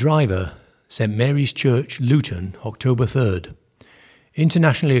 Danny Driver, St Mary's Church, Luton, October 3rd.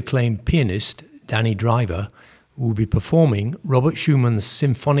 Internationally acclaimed pianist Danny Driver will be performing Robert Schumann's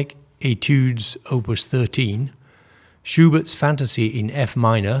Symphonic Etudes Opus 13, Schubert's Fantasy in F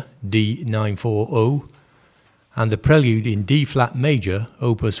minor, D940, and the Prelude in D-flat major,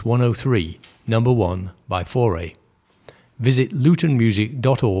 Opus 103, number 1 by Fauré. Visit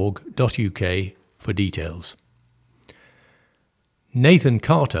lutonmusic.org.uk for details. Nathan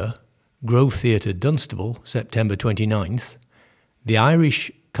Carter, Grove Theatre, Dunstable, September 29th. The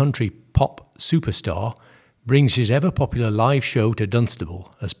Irish country pop superstar brings his ever-popular live show to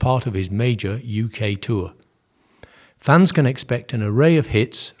Dunstable as part of his major UK tour. Fans can expect an array of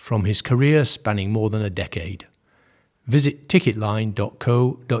hits from his career spanning more than a decade. Visit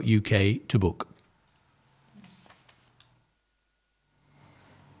ticketline.co.uk to book.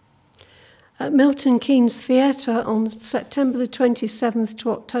 At Milton Keynes Theatre on September the 27th to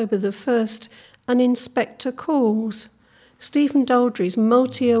October the 1st, An Inspector Calls. Stephen Daldry's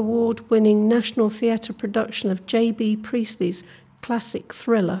multi-award-winning National Theatre production of J.B. Priestley's classic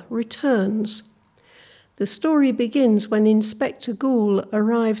thriller returns. The story begins when Inspector Gould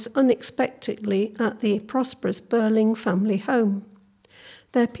arrives unexpectedly at the prosperous Burling family home.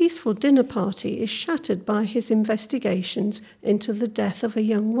 Their peaceful dinner party is shattered by his investigations into the death of a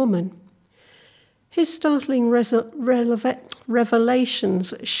young woman. His startling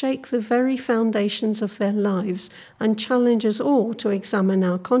revelations shake the very foundations of their lives and challenge us all to examine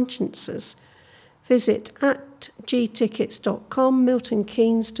our consciences. Visit at gtickets.com, Milton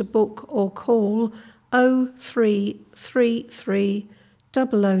Keynes, to book or call 0333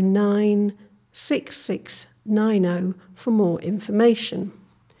 009 6690 for more information.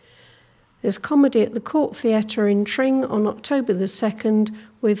 There's comedy at the Court Theatre in Tring on October the 2nd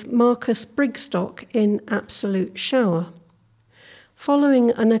with Marcus Brigstock in Absolute Shower. Following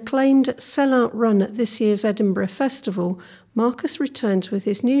an acclaimed sellout run at this year's Edinburgh Festival, Marcus returns with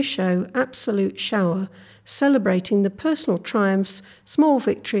his new show, Absolute Shower, celebrating the personal triumphs, small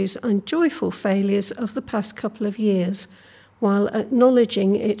victories and joyful failures of the past couple of years, while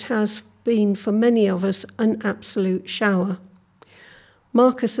acknowledging it has been for many of us an absolute shower.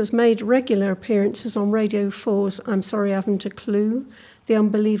 Marcus has made regular appearances on Radio 4's I'm Sorry I Haven't a Clue, The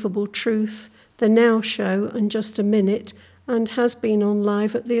Unbelievable Truth, The Now Show and Just a Minute, and has been on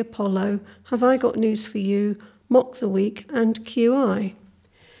live at the Apollo, Have I Got News for You, Mock the Week and QI.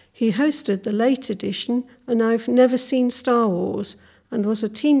 He hosted the late edition and I've Never Seen Star Wars and was a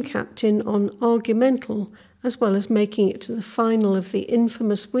team captain on Argumental, as well as making it to the final of the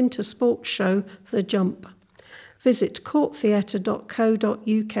infamous winter sports show The Jump. Visit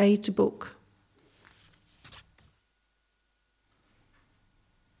courttheatre.co.uk to book.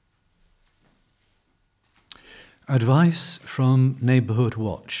 Advice from Neighbourhood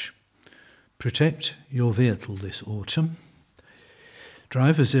Watch. Protect your vehicle this autumn.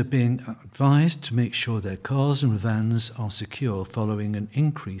 Drivers are being advised to make sure their cars and vans are secure following an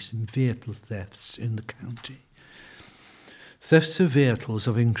increase in vehicle thefts in the county. Thefts of vehicles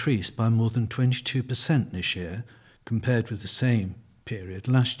have increased by more than 22% this year compared with the same period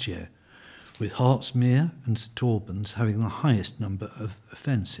last year, with Hertsmere and St Albans having the highest number of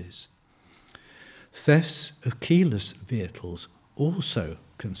offences. Thefts of keyless vehicles also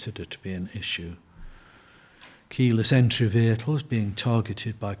considered to be an issue. Keyless entry vehicles being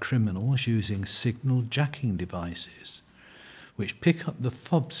targeted by criminals using signal jacking devices, which pick up the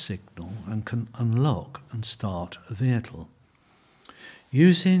fob signal and can unlock and start a vehicle.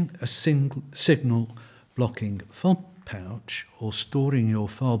 Using a signal blocking fob pouch or storing your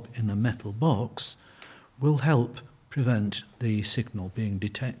fob in a metal box will help prevent the signal being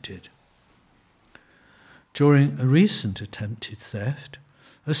detected. During a recent attempted theft,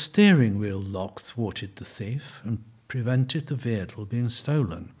 a steering wheel lock thwarted the thief and prevented the vehicle being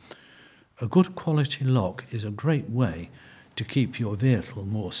stolen. A good quality lock is a great way to keep your vehicle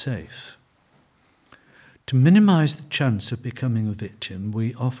more safe. To minimise the chance of becoming a victim,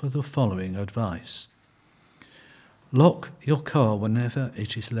 we offer the following advice. Lock your car whenever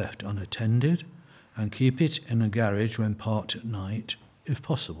it is left unattended and keep it in a garage when parked at night, if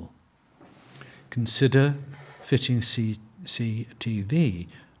possible. Consider fitting CCTV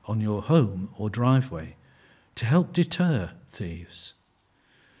on your home or driveway to help deter thieves.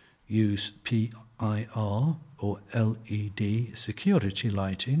 Use PIR or LED security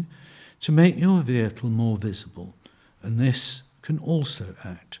lighting to make your vehicle more visible, and this can also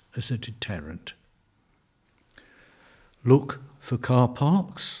act as a deterrent. Look for car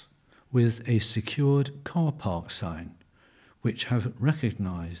parks with a secured car park sign, which have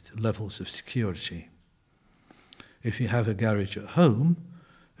recognised levels of security. If you have a garage at home,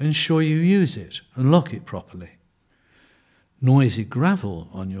 ensure you use it and lock it properly. Noisy gravel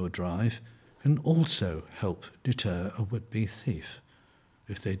on your drive can also help deter a would-be thief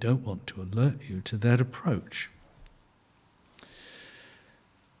if they don't want to alert you to their approach.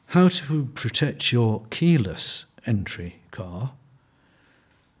 How to protect your keyless entry car.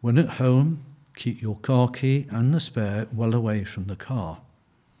 When at home, keep your car key and the spare well away from the car.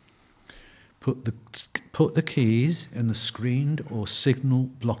 Put the keys in a screened or signal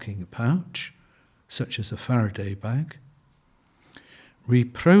blocking pouch, such as a Faraday bag.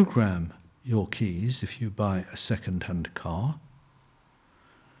 Reprogram your keys if you buy a second-hand car.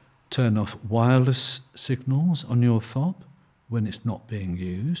 Turn off wireless signals on your fob when it's not being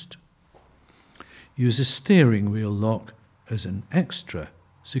used. Use a steering wheel lock as an extra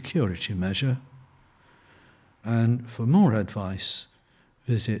security measure. And for more advice,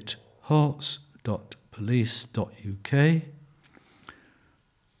 visit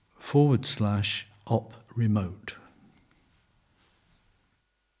hearts.police.uk/op remote.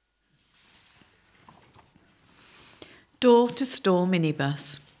 Door-to-store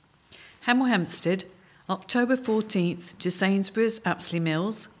minibus. Hemel Hempstead, October 14th to Sainsbury's Apsley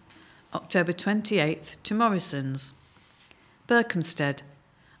Mills, October 28th to Morrison's. Berkhamsted,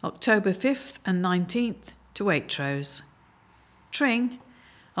 October 5th and 19th to Waitrose. Tring,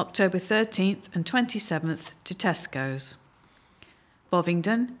 October 13th and 27th to Tesco's.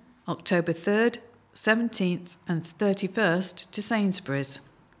 Bovingdon, October 3rd, 17th and 31st to Sainsbury's.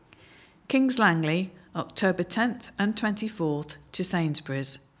 Kings Langley, October 10th and 24th to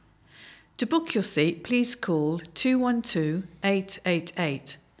Sainsbury's. To book your seat, please call 212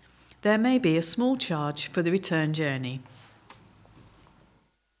 888. There may be a small charge for the return journey.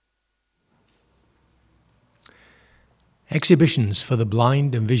 Exhibitions for the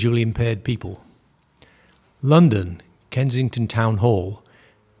blind and visually impaired people. London, Kensington Town Hall,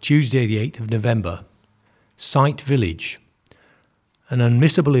 Tuesday the 8th of November. Sight Village, an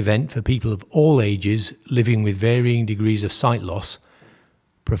unmissable event for people of all ages living with varying degrees of sight loss,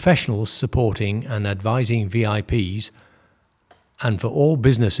 professionals supporting and advising VIPs, and for all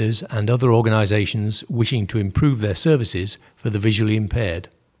businesses and other organisations wishing to improve their services for the visually impaired.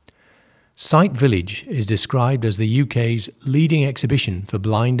 Sight Village is described as the UK's leading exhibition for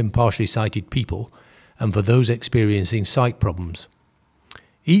blind and partially sighted people and for those experiencing sight problems.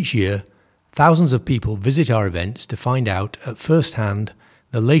 Each year, thousands of people visit our events to find out at first hand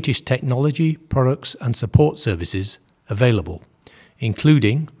the latest technology, products and support services available,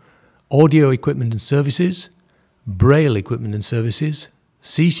 including audio equipment and services, braille equipment and services,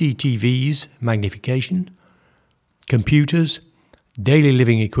 CCTVs, magnification, computers, daily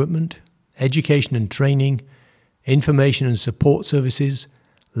living equipment, education and training, information and support services,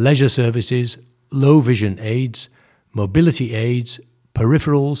 leisure services, low vision aids, mobility aids,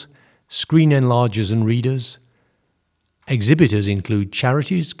 peripherals, screen enlargers and readers. Exhibitors include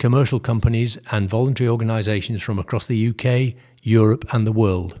charities, commercial companies and voluntary organisations from across the UK, Europe and the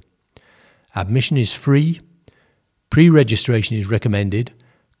world. Admission is free. Pre-registration is recommended.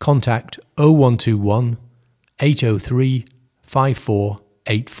 Contact 0121 803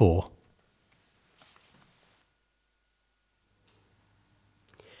 5484.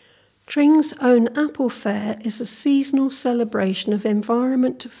 Tring's own Apple Fair is a seasonal celebration of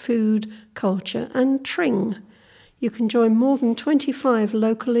environment, food, culture and Tring. You can join more than 25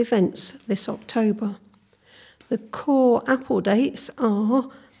 local events this October. The core Apple dates are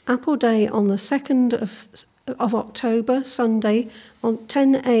Apple Day on the 2nd of of October, Sunday, on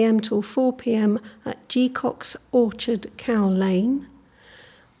 10 a.m. till 4 p.m. at G. Cox Orchard, Cow Lane.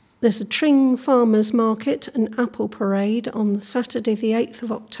 There's a Tring Farmers Market and Apple Parade on Saturday the 8th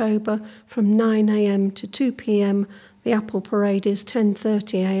of October from 9 a.m. to 2 p.m. The Apple Parade is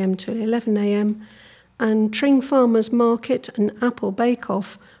 10:30 a.m. to 11 a.m. And Tring Farmers Market and Apple Bake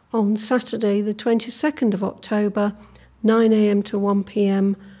Off on Saturday the 22nd of October, 9 a.m. to 1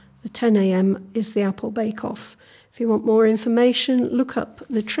 p.m. The 10 a.m. is the Apple Bake Off. If you want more information, look up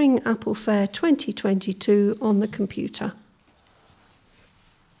the Tring Apple Fair 2022 on the computer.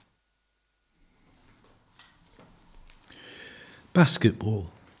 Basketball.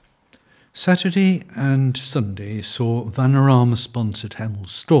 Saturday and Sunday saw Vanarama-sponsored Hemel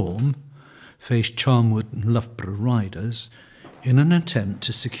Storm face Charnwood and Loughborough Riders in an attempt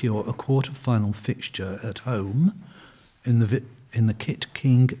to secure a quarter-final fixture at home in the Kit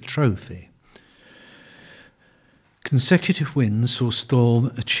King Trophy. Consecutive wins saw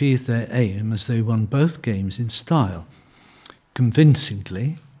Storm achieve their aim as they won both games in style,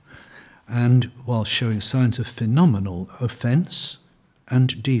 convincingly, and while showing signs of phenomenal offence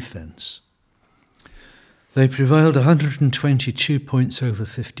and defence. They prevailed 122 points over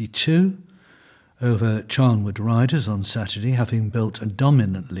 52 over Charnwood Riders on Saturday, having built a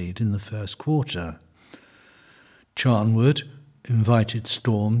dominant lead in the first quarter. Charnwood invited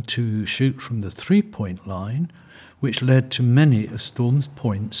Storm to shoot from the three-point line, which led to many of Storm's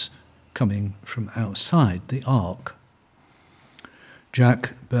points coming from outside the arc.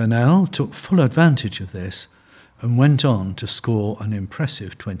 Jack Burnell took full advantage of this and went on to score an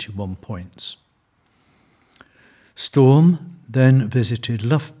impressive 21 points. Storm then visited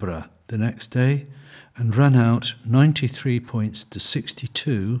Loughborough the next day and ran out 93 points to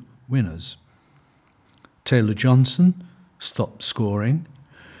 62 winners. Taylor Johnson stopped scoring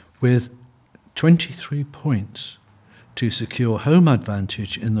with 23 points to secure home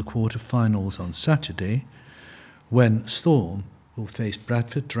advantage in the quarter-finals on Saturday, when Storm will face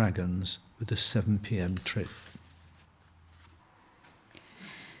Bradford Dragons with a 7 p.m. trip.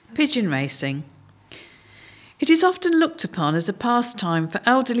 Pigeon racing. It is often looked upon as a pastime for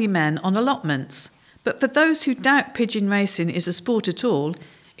elderly men on allotments, but for those who doubt pigeon racing is a sport at all,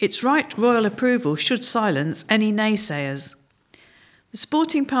 its right royal approval should silence any naysayers. The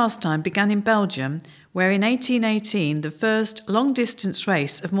sporting pastime began in Belgium, where in 1818 the first long-distance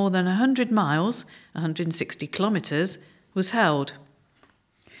race of more than 100 miles, 160 kilometres, was held.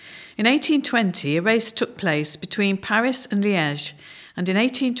 In 1820, a race took place between Paris and Liège, and in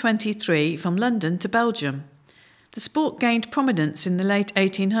 1823 from London to Belgium. The sport gained prominence in the late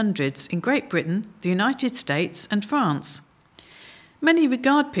 1800s in Great Britain, the United States and France. Many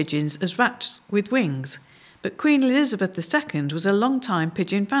regard pigeons as rats with wings, but Queen Elizabeth II was a long-time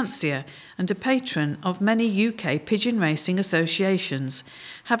pigeon fancier and a patron of many UK pigeon racing associations,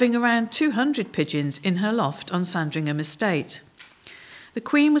 having around 200 pigeons in her loft on Sandringham Estate. The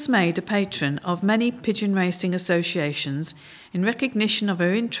Queen was made a patron of many pigeon racing associations in recognition of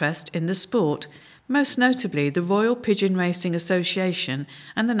her interest in the sport, most notably the Royal Pigeon Racing Association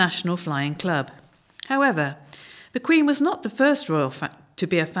and the National Flying Club. However, the Queen was not the first royal to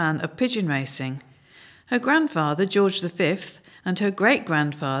be a fan of pigeon racing. Her grandfather, George V, and her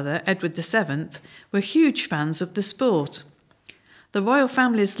great-grandfather, Edward VII, were huge fans of the sport. The royal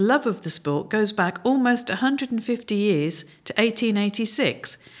family's love of the sport goes back almost 150 years to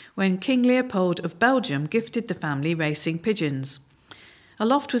 1886, when King Leopold of Belgium gifted the family racing pigeons. A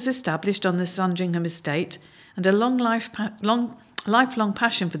loft was established on the Sandringham estate, and a lifelong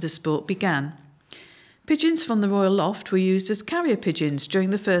passion for the sport began. Pigeons from the royal loft were used as carrier pigeons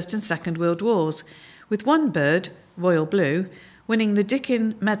during the First and Second World Wars, with one bird, Royal Blue, winning the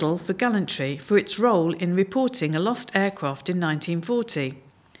Dickin Medal for Gallantry for its role in reporting a lost aircraft in 1940.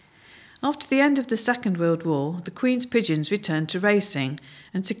 After the end of the Second World War, the Queen's pigeons returned to racing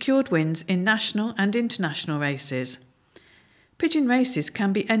and secured wins in national and international races. Pigeon races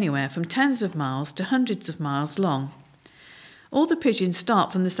can be anywhere from tens of miles to hundreds of miles long. All the pigeons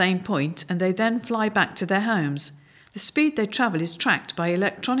start from the same point and they then fly back to their homes. The speed they travel is tracked by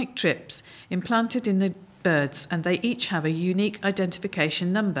electronic chips implanted in the birds, and they each have a unique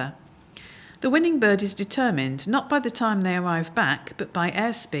identification number. The winning bird is determined not by the time they arrive back, but by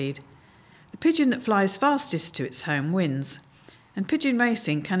airspeed. The pigeon that flies fastest to its home wins. And pigeon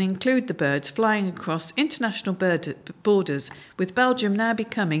racing can include the birds flying across international borders, with Belgium now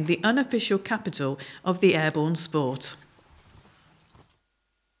becoming the unofficial capital of the airborne sport.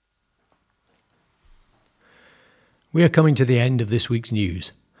 We are coming to the end of this week's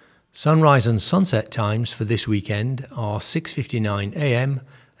news. Sunrise and sunset times for this weekend are 6:59 a.m.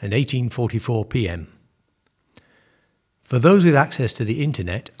 and 18:44 p.m. For those with access to the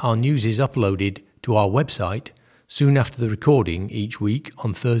internet, our news is uploaded to our website soon after the recording each week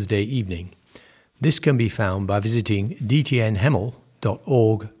on Thursday evening. This can be found by visiting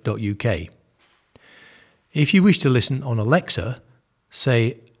dtnhemel.org.uk. If you wish to listen on Alexa,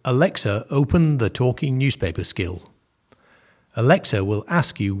 say, "Alexa, open the Talking Newspaper skill." Alexa will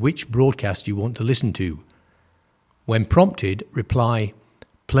ask you which broadcast you want to listen to. When prompted, reply,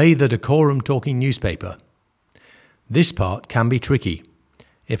 "Play the Dacorum Talking Newspaper." This part can be tricky.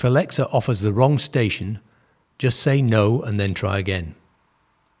 If Alexa offers the wrong station, just say no and then try again.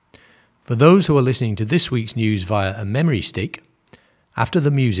 For those who are listening to this week's news via a memory stick, after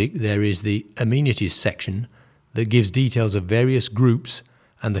the music there is the amenities section that gives details of various groups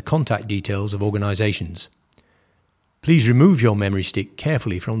and the contact details of organisations. Please remove your memory stick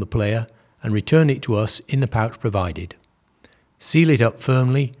carefully from the player and return it to us in the pouch provided. Seal it up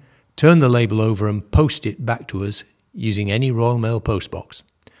firmly, turn the label over and post it back to us using any Royal Mail postbox.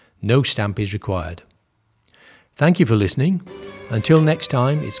 No stamp is required. Thank you for listening. Until next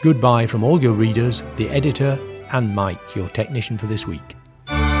time, it's goodbye from all your readers, the editor and Mike, your technician for this week.